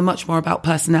 Boys are much more about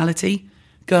personality.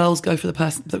 Girls go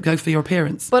for your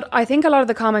appearance. But I think a lot of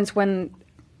the comments when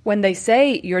they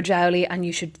say you're jowly and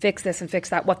you should fix this and fix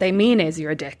that, what they mean is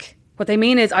you're a dick. What they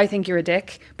mean is, I think you're a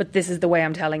dick, but this is the way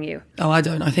I'm telling you. Oh, I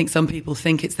don't. I think some people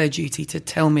think it's their duty to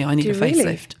tell me I need a facelift.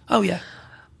 Really? Oh, yeah.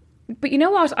 But you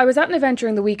know what? I was at an event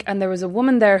during the week and there was a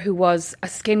woman there who was a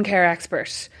skincare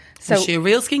expert. So, is she a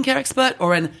real skincare expert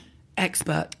or an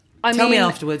expert? Tell me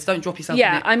afterwards. Don't drop yourself in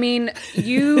it. I mean,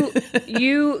 you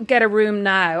get a room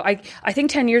now. I think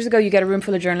 10 years ago you get a room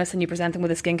full of journalists and you present them with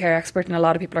a skincare expert and a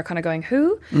lot of people are kind of going,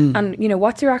 who? And, you know,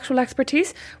 what's your actual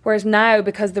expertise? Whereas now,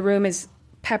 because the room is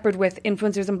peppered with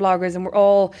influencers and bloggers and we're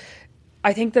all...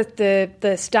 I think that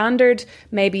the standard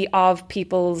maybe of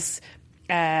people's...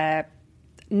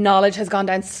 knowledge has gone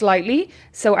down slightly,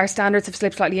 so our standards have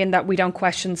slipped slightly in that we don't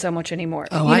question so much anymore.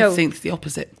 Oh, I think it's the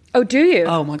opposite. Oh, do you?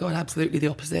 Oh my God, absolutely the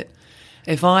opposite.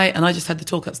 I just had the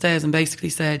talk upstairs and basically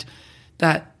said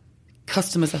that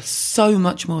customers are so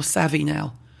much more savvy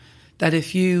now that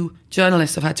if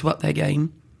journalists have had to up their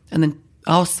game and then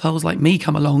arseholes like me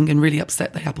come along and really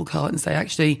upset the apple cart and say,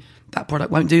 actually, that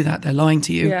product won't do that, they're lying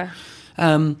to you.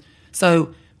 Yeah.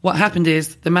 So what happened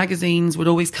is the magazines would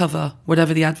always cover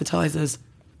whatever the advertisers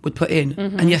would put in.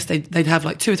 Mm-hmm. And yes, they'd have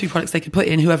like 2 or 3 products they could put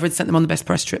in, whoever had sent them on the best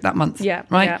press trip that month. Yeah.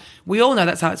 Right? Yeah. We all know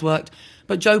that's how it's worked.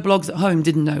 But Joe blogs at home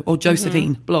didn't know, or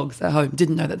Josephine blogs at home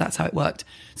didn't know that that's how it worked.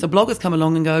 So bloggers come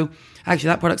along and go, actually,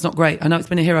 that product's not great. I know it's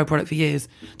been a hero product for years.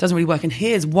 It doesn't really work. And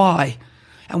here's why.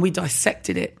 And we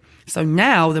dissected it. So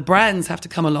now the brands have to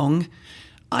come along.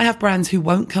 I have brands who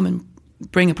won't come and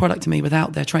bring a product to me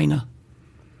without their trainer.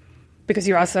 Because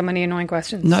you ask so many annoying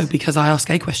questions? No, because I ask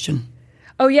a question.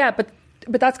 Oh, yeah, but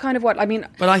that's kind of what, I mean...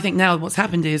 But I think now what's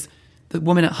happened is the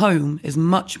woman at home is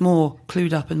much more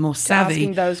clued up and more savvy.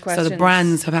 Asking those questions. So the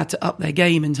brands have had to up their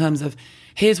game in terms of,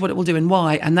 here's what it will do and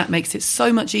why, and that makes it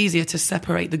so much easier to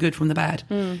separate the good from the bad.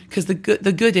 Because the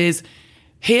good is,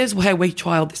 here's where we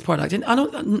trialled this product. And I know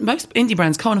most indie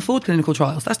brands can't afford clinical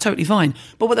trials. That's totally fine.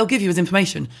 But what they'll give you is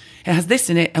information. It has this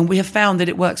in it, and we have found that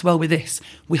it works well with this.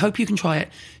 We hope you can try it.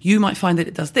 You might find that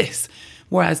it does this.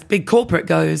 Whereas big corporate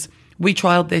goes, we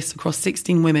trialled this across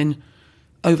 16 women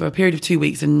over a period of 2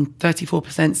 weeks, and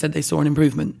 34% said they saw an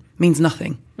improvement. Means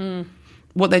nothing.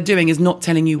 What they're doing is not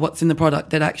telling you what's in the product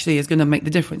that actually is going to make the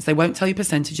difference. They won't tell you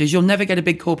percentages. You'll never get a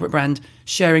big corporate brand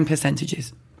sharing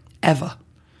percentages, ever.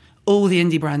 All the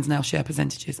indie brands now share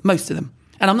percentages, most of them.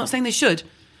 And I'm not saying they should.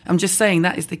 I'm just saying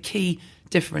that is the key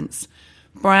difference.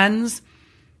 Brands,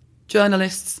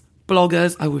 journalists,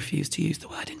 bloggers, I refuse to use the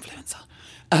word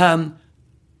influencer,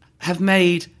 have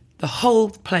made the whole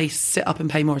place sit up and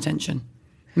pay more attention.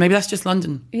 Maybe that's just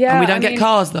London. Yeah, and we don't get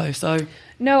cars though, so...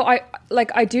 No,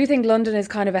 I do think London is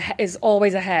kind of is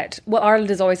always ahead. Well,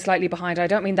 Ireland is always slightly behind. I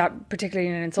don't mean that particularly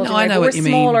in an insulting way. I know what you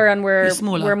mean. We're smaller and You're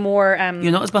smaller. we're more.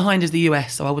 You're not as behind as the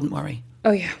US, so I wouldn't worry. Oh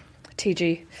yeah,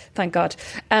 TG, thank God.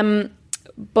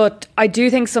 But I do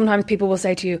think sometimes people will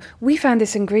say to you, "We found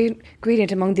this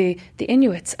ingredient among the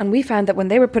Inuits, and we found that when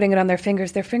they were putting it on their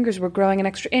fingers were growing an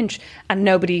extra inch." And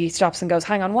nobody stops and goes,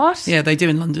 "Hang on, what?" Yeah, they do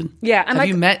in London. Yeah, and have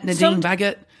you met Nadine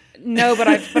Baggett? No, but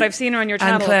I've seen her on your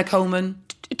channel. And Claire Coleman.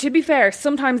 To be fair,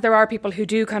 sometimes there are people who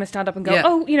do kind of stand up and go, Yeah.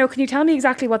 "Oh, can you tell me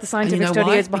exactly what the scientific study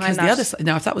why? is behind Because that?" the other side,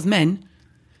 now, if that was men,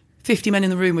 50 men in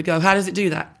the room would go, "How does it do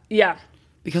that?" Yeah.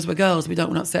 Because we're girls, we don't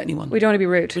want to upset anyone. We don't want to be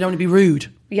rude. We don't want to be rude.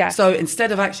 Yeah. So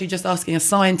instead of actually just asking a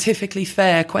scientifically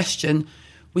fair question,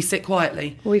 we sit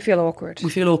quietly. We feel awkward. We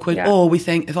feel awkward. Yeah. Or we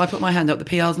think, if I put my hand up, the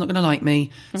PR's not going to like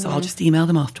me, so I'll just email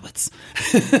them afterwards.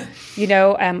 I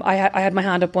had my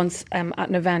hand up once at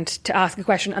an event to ask a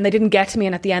question, and they didn't get to me,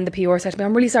 and at the end the PR said to me,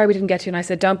 "I'm really sorry we didn't get to you." And I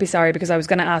said, "Don't be sorry, because I was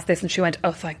going to ask this." And she went,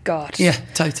 "Oh, thank God." Yeah,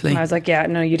 totally. And I was like, "Yeah,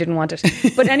 no, you didn't want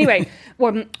it." But anyway,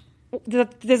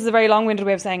 this is a very long-winded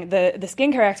way of saying the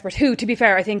skincare expert, who, to be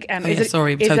fair, I think we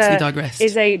totally digressed.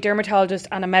 Is a dermatologist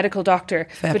and a medical doctor.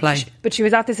 Fair play. But she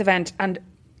was at this event, and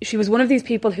she was one of these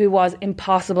people who was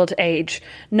impossible to age,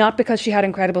 not because she had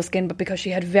incredible skin, but because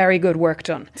she had very good work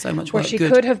done. So much where work. She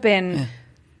good. could have been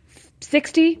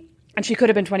 60, and she could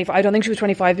have been 25. I don't think she was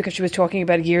 25 because she was talking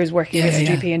about years working as a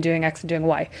GP and doing X and doing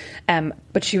Y.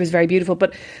 But she was very beautiful.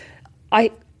 But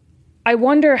I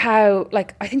wonder how,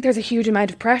 I think there's a huge amount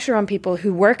of pressure on people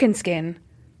who work in skin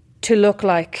to look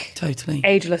like totally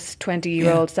ageless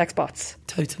 20-year-old sex bots.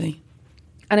 Totally.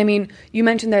 And I mean, you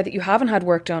mentioned there that you haven't had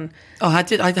work done. Oh, I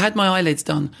had my eyelids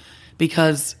done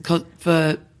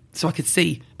so I could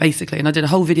see, basically. And I did a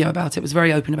whole video about it, was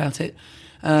very open about it.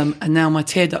 And now my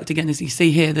tear duct, again, as you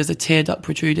see here, there's a tear duct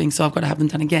protruding, so I've got to have them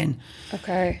done again.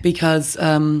 Okay. Because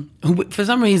for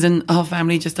some reason, our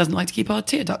family just doesn't like to keep our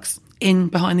tear ducts in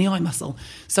behind the eye muscle.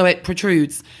 So it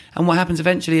protrudes. And what happens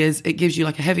eventually is it gives you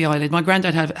like a heavy eyelid. My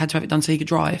granddad had to have it done so he could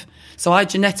drive. So I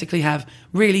genetically have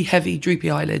really heavy, droopy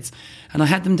eyelids. And I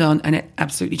had them done, and it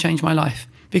absolutely changed my life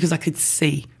because I could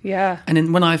see. Yeah. And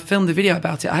then when I filmed the video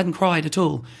about it, I hadn't cried at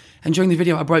all. And during the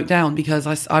video, I broke down because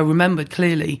I remembered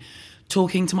clearly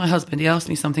talking to my husband. He asked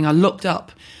me something. I looked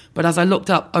up. But as I looked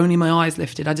up, only my eyes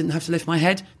lifted. I didn't have to lift my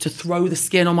head to throw the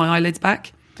skin on my eyelids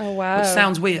back. Oh, wow. Which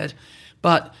sounds weird.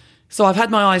 But... So I've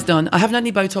had my eyes done. I haven't had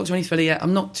any Botox or any filler yet.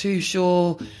 I'm not too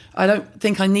sure. I don't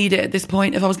think I need it at this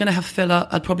point. If I was going to have filler,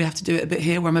 I'd probably have to do it a bit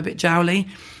here where I'm a bit jowly.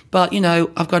 But,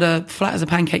 I've got a flat as a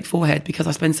pancake forehead because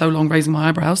I spend so long raising my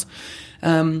eyebrows.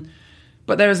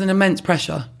 But there is an immense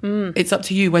pressure. It's up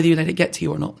to you whether you let it get to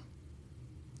you or not.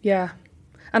 Yeah.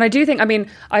 And I do think,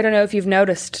 I don't know if you've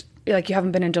noticed, you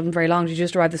haven't been in Dublin very long. Did you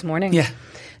just arrive this morning? Yeah.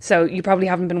 So you probably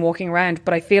haven't been walking around,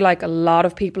 but I feel like a lot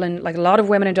of people a lot of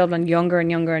women in Dublin, younger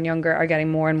and younger and younger, are getting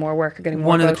more and more work, are getting more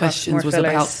Botox, One of the questions was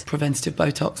fillers. about preventative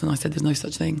Botox, and I said there's no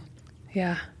such thing.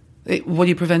 Yeah. What are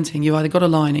you preventing? You either got a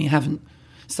line or you haven't.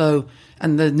 So,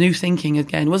 and the new thinking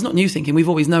again, well, it's not new thinking, we've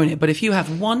always known it, but if you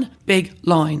have one big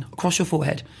line across your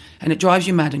forehead and it drives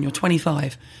you mad and you're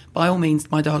 25, by all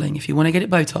means, my darling, if you want to get it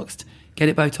Botoxed, get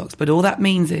it Botoxed. But all that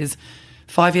means is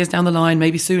 5 years down the line,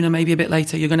 maybe sooner, maybe a bit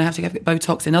later, you're going to have to get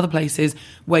Botox in other places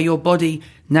where your body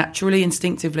naturally,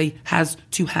 instinctively has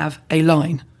to have a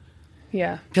line.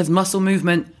 Yeah. Because muscle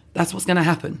movement, that's what's going to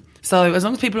happen. So as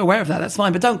long as people are aware of that, that's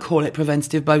fine. But don't call it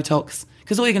preventative Botox,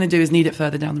 because all you're going to do is need it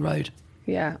further down the road.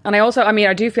 Yeah. And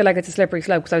I do feel like it's a slippery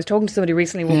slope, because I was talking to somebody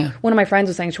recently. One of my friends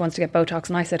was saying she wants to get Botox,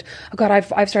 and I said, oh God,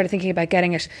 I've started thinking about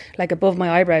getting it above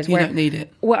my eyebrows. You don't need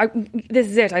it. Well, this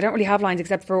is it. I don't really have lines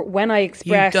except for when I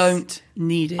express. You don't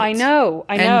need it. I know.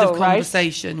 End of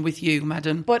conversation, right? With you,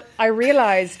 madam. But I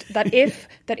realised that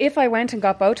if I went and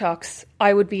got Botox,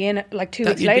 I would be in 2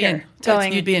 weeks later.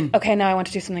 You'd be in. Okay, now I want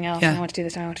to do something else. Yeah. I want to do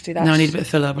this. Now I want to do that. Now I need a bit of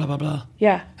filler. Blah blah blah.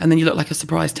 Yeah. And then you look like a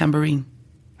surprise tambourine.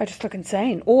 I just look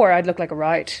insane. Or I'd look like a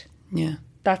riot. Yeah.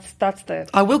 That's the...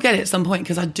 I will get it at some point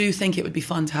because I do think it would be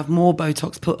fun to have more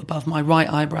Botox put above my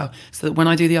right eyebrow so that when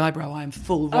I do the eyebrow, I am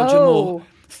full Roger Moore.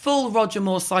 Full Roger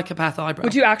Moore psychopath eyebrow.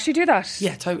 Would you actually do that?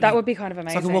 Yeah, totally. That would be kind of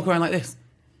amazing. So I could walk around like this.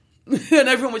 And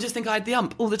everyone would just think I had the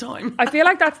ump all the time. I feel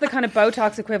like that's the kind of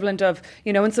Botox equivalent of,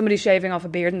 you know, when somebody's shaving off a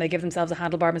beard and they give themselves a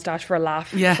handlebar moustache for a laugh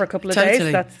for a couple of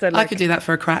days. That's the, I could do that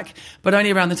for a crack, but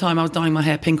only around the time I was dyeing my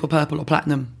hair pink or purple or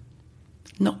platinum.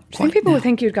 Not quite. I think people now. would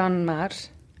think you'd gone mad.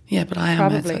 Yeah, but I am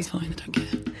Probably. mad, so it's fine. I don't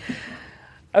care.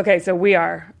 Okay, so we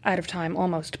are out of time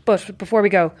almost. But before we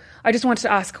go, I just wanted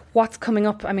to ask, what's coming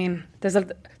up? I mean, there's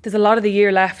a lot of the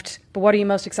year left, but what are you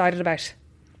most excited about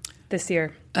this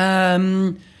year? I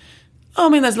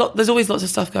mean, there's always lots of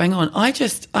stuff going on. I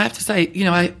have to say, you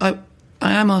know, I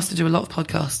am asked to do a lot of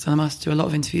podcasts and I'm asked to do a lot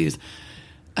of interviews,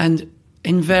 and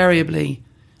invariably,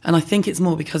 and I think it's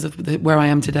more because of where I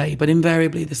am today, but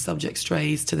invariably the subject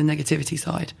strays to the negativity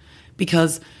side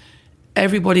because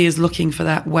everybody is looking for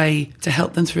that way to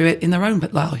help them through it in their own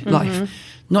life. Mm-hmm.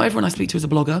 Not everyone I speak to is a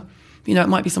blogger. You know, it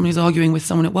might be someone who's arguing with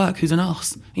someone at work who's an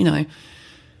arse, you know.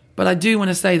 But I do want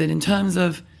to say that in terms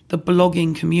of the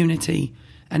blogging community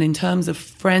and in terms of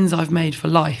friends I've made for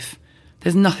life,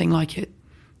 there's nothing like it.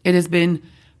 It has been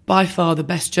by far the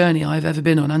best journey I've ever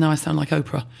been on. I know I sound like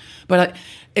Oprah, but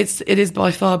it has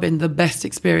by far been the best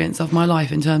experience of my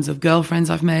life in terms of girlfriends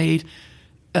I've made,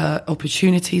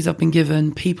 opportunities I've been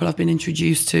given, people I've been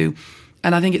introduced to.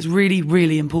 And I think it's really,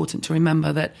 really important to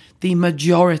remember that the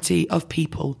majority of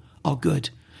people are good.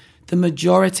 The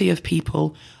majority of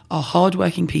people are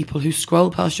hardworking people who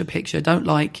scroll past your picture, don't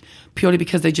like, purely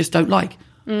because they just don't like.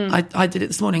 I did it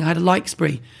this morning. I had a like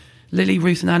spree. Lily,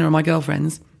 Ruth and Anna are my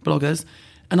girlfriends, bloggers,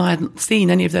 and I hadn't seen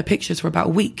any of their pictures for about a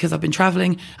week because I've been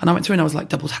travelling, and I went through and I was like,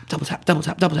 double tap, double tap, double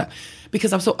tap, double tap,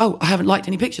 because I thought, oh, I haven't liked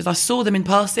any pictures. I saw them in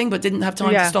passing but didn't have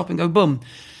time to stop and go, boom.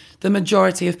 The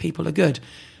majority of people are good.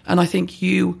 And I think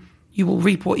you will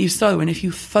reap what you sow, and if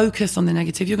you focus on the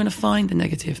negative, you're going to find the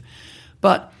negative.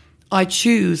 But I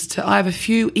have a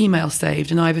few emails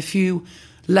saved and I have a few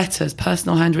letters,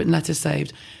 personal handwritten letters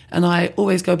saved. And I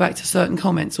always go back to certain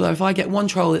comments. So if I get one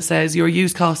troll that says, you're a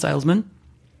used car salesman,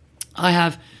 I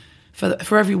have,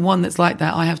 for every one that's like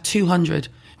that, I have 200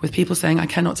 with people saying, I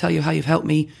cannot tell you how you've helped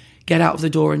me get out of the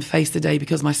door and face the day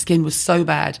because my skin was so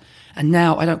bad. And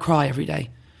now I don't cry every day.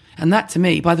 And that to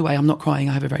me, by the way, I'm not crying.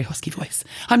 I have a very husky voice.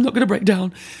 I'm not going to break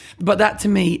down. But that to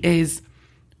me is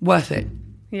worth it.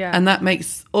 Yeah. And that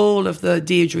makes all of the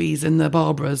Deirdres and the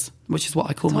Barbaras, which is what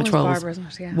I call my trolls, Barbara, isn't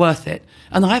it? Yeah. worth it.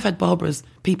 And I've had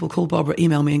people call Barbara,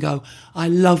 email me and go, I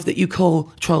love that you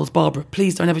call trolls Barbara.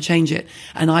 Please don't ever change it.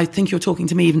 And I think you're talking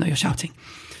to me even though you're shouting.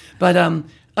 But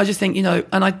I just think, you know,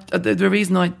 and the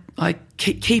reason I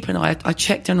keep an eye, I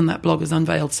checked in on that Bloggers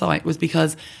Unveiled site was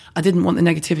because I didn't want the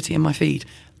negativity in my feed.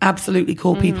 Absolutely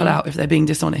call people out if they're being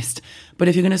dishonest. But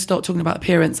if you're going to start talking about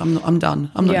appearance, I'm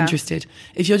done. I'm not interested.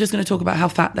 If you're just going to talk about how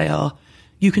fat they are,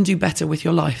 you can do better with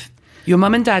your life. Your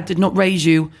mum and dad did not raise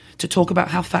you to talk about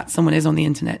how fat someone is on the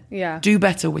internet. Yeah. Do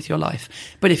better with your life.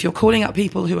 But if you're calling out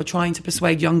people who are trying to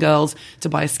persuade young girls to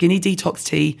buy a skinny detox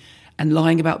tea and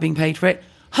lying about being paid for it,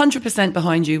 100%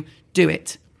 behind you, do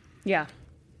it. Yeah.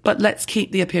 But let's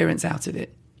keep the appearance out of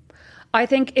it. I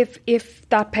think if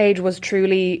that page was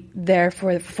truly there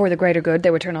for the greater good, they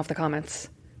would turn off the comments.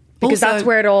 Because Also, that's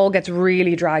where it all gets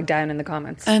really dragged down in the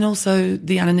comments. And also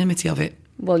the anonymity of it.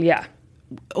 Well, yeah.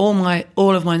 All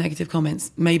of my negative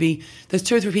comments, maybe there's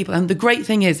 2 or 3 people. And the great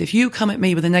thing is, if you come at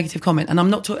me with a negative comment, and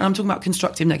I'm talking about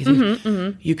constructive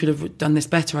negative, you could have done this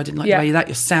better. I didn't like the way you that.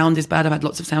 Your sound is bad. I've had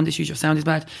lots of sound issues. Your sound is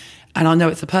bad. And I know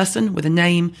it's a person with a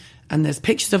name, and there's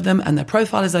pictures of them, and their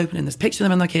profile is open, and there's pictures of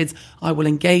them and their kids. I will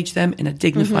engage them in a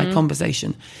dignified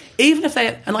conversation. Even if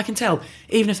and I can tell,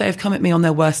 even if they have come at me on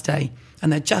their worst day,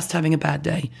 and they're just having a bad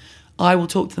day, I will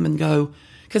talk to them and go,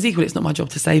 because equally it's not my job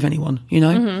to save anyone, you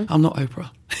know? I'm not Oprah.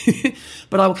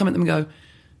 But I will come at them and go,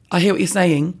 I hear what you're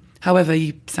saying. However,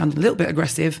 you sound a little bit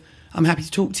aggressive. I'm happy to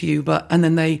talk to you. And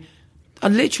then they are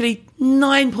literally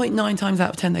 9.9 times out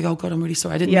of 10, they go, oh God, I'm really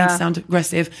sorry. I didn't mean to sound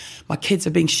aggressive. My kids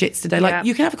are being shits today. Like,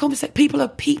 you can have a conversation. People are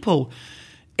people.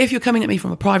 If you're coming at me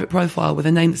from a private profile with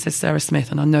a name that says Sarah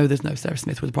Smith, and I know there's no Sarah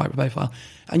Smith with a private profile,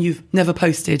 and you've never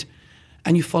posted,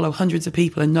 and you follow hundreds of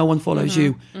people and no one follows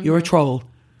you, you're a troll.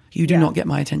 You do not get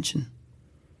my attention.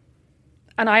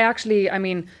 And I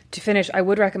mean, to finish, I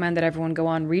would recommend that everyone go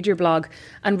on, read your blog,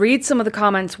 and read some of the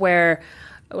comments where,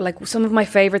 like, some of my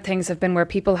favourite things have been where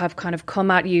people have kind of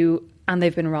come at you and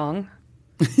they've been wrong.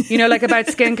 You know, like about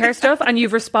skincare stuff, and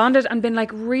you've responded and been like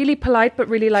really polite, but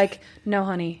really like, no,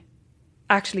 honey,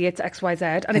 actually it's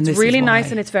XYZ. And it's really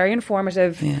nice and it's very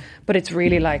informative, but it's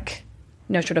really like,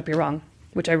 no, shut up, you're wrong,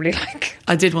 which I really like.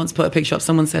 I did once put a picture up.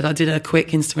 Someone said I did a quick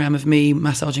Instagram of me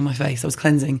massaging my face. I was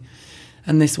cleansing.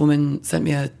 And this woman sent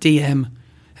me a DM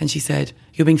and she said,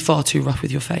 "You're being far too rough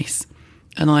with your face."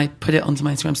 And I put it onto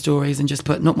my Instagram stories and just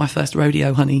put, "Not my first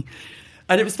rodeo, honey."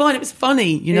 And it was fine. It was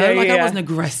funny, you know, I wasn't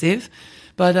aggressive.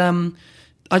 But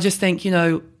I just think, you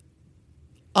know,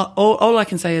 all I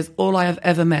can say is all I have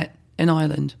ever met in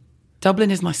Ireland.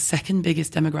 Dublin is my second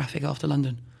biggest demographic after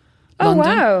London.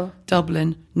 London, wow.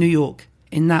 Dublin, New York,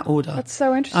 in that order. That's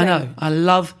so interesting. I know. I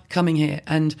love coming here.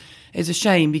 And it's a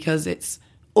shame because it's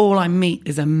all I meet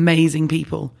is amazing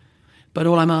people. But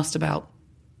all I'm asked about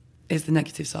is the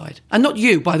negative side. And not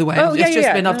you, by the way. Oh,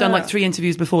 I've done like 3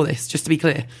 interviews before this, just to be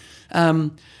clear.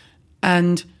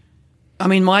 And I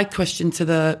mean, my question to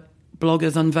the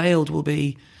bloggers Unveiled will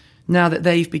be, now that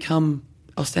they've become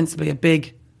ostensibly a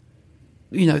big,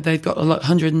 you know, they've got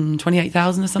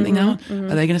 128,000 or something now,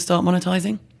 are they going to start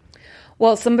monetizing?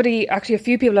 Well, a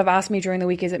few people have asked me during the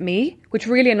week, is it me? Which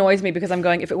really annoys me because I'm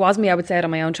going, if it was me, I would say it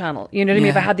on my own channel. You know what I mean?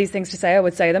 If I had these things to say, I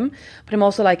would say them. But I'm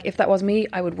also like, if that was me,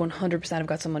 I would 100% have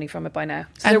got some money from it by now.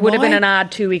 So there would have been an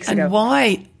ad 2 weeks ago. And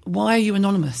why are you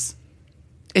anonymous?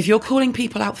 If you're calling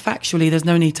people out factually, there's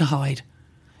no need to hide.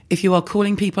 If you are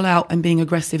calling people out and being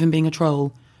aggressive and being a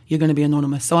troll, you're going to be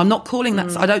anonymous. So I'm not calling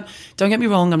that. Don't get me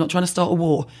wrong. I'm not trying to start a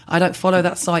war. I don't follow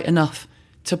that site enough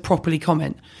to properly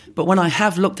comment. But when I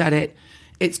have looked at it,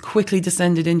 it's quickly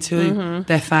descended into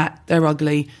they're fat, they're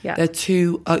ugly, they're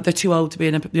too old to be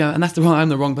in a, you know, and I'm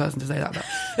the wrong person to say that.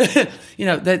 But, you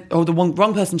know,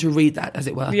 wrong person to read that, as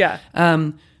it were. Yeah.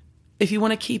 If you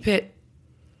want to keep it,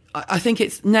 I think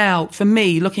it's now, for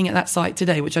me, looking at that site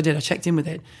today, which I did, I checked in with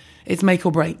it, it's make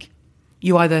or break.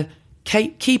 You either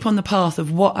keep on the path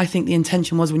of what I think the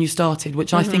intention was when you started,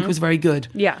 which I think was very good.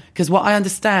 Yeah. Because what I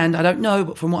understand, I don't know,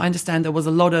 but from what I understand, there was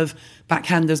a lot of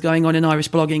backhanders going on in Irish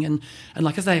blogging. And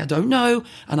like I say, I don't know,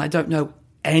 and I don't know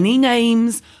any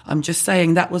names. I'm just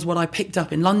saying that was what I picked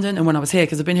up in London and when I was here,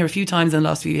 because I've been here a few times in the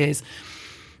last few years.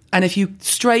 And if you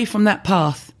stray from that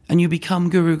path and you become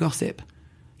guru gossip,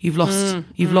 you've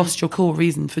lost your core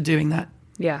reason for doing that.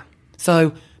 Yeah.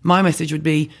 So my message would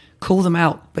be, call them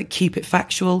out, but keep it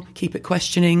factual, keep it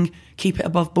questioning, keep it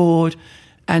above board,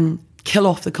 and kill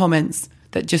off the comments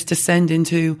that just descend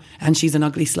into, and she's an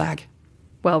ugly slag.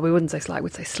 Well, we wouldn't say slag,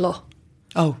 we'd say slut.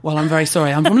 Oh, well, I'm very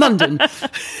sorry. I'm from London.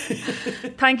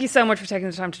 Thank you so much for taking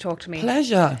the time to talk to me.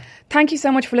 Pleasure. Thank you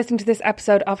so much for listening to this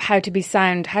episode of How to Be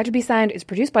Sound. How to Be Sound is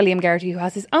produced by Liam Garrity, who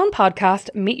has his own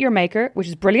podcast, Meet Your Maker, which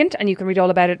is brilliant, and you can read all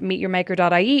about it at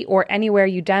meetyourmaker.ie or anywhere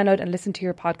you download and listen to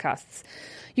your podcasts.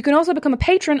 You can also become a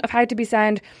patron of How to Be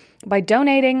Sound by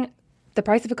donating the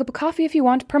price of a cup of coffee if you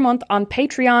want per month on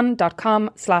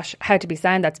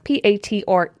patreon.com/howtobesound. That's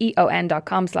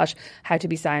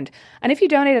patreon.com/howtobesound. And if you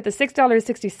donate at the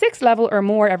 $6.66 level or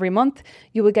more every month,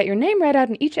 you will get your name read out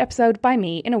in each episode by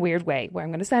me in a weird way, where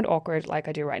I'm going to sound awkward like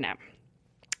I do right now.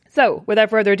 So, without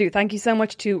further ado, thank you so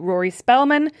much to Rory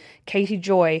Spellman, Katie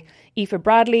Joy, Aoife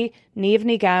Bradley, Niamh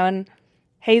Ní Gabhain,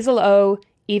 Hazel O,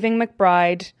 Eving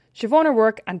McBride, Siobhan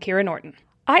O'Rourke and Ciara Norton.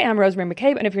 I am Rosemary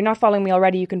McCabe, and if you're not following me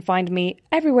already, you can find me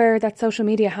everywhere that social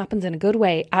media happens in a good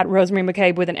way at Rosemary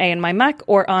McCabe with an A in my Mac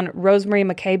or on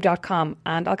rosemarymccabe.com.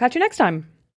 And I'll catch you next time.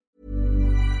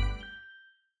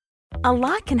 A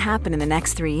lot can happen in the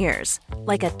next 3 years.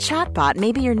 Like a chatbot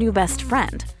may be your new best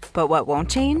friend. But what won't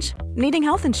change? Needing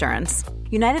health insurance.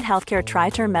 United Healthcare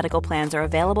Tri-Term Medical Plans are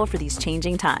available for these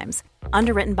changing times.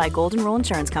 Underwritten by Golden Rule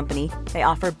Insurance Company, they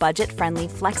offer budget-friendly,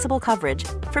 flexible coverage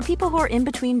for people who are in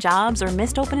between jobs or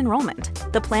missed open enrollment.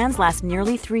 The plans last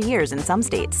nearly 3 years in some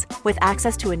states, with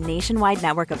access to a nationwide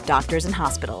network of doctors and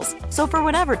hospitals. So for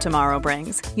whatever tomorrow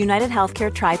brings, United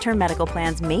Healthcare Tri-Term Medical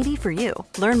Plans may be for you.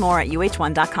 Learn more at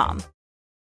uh1.com.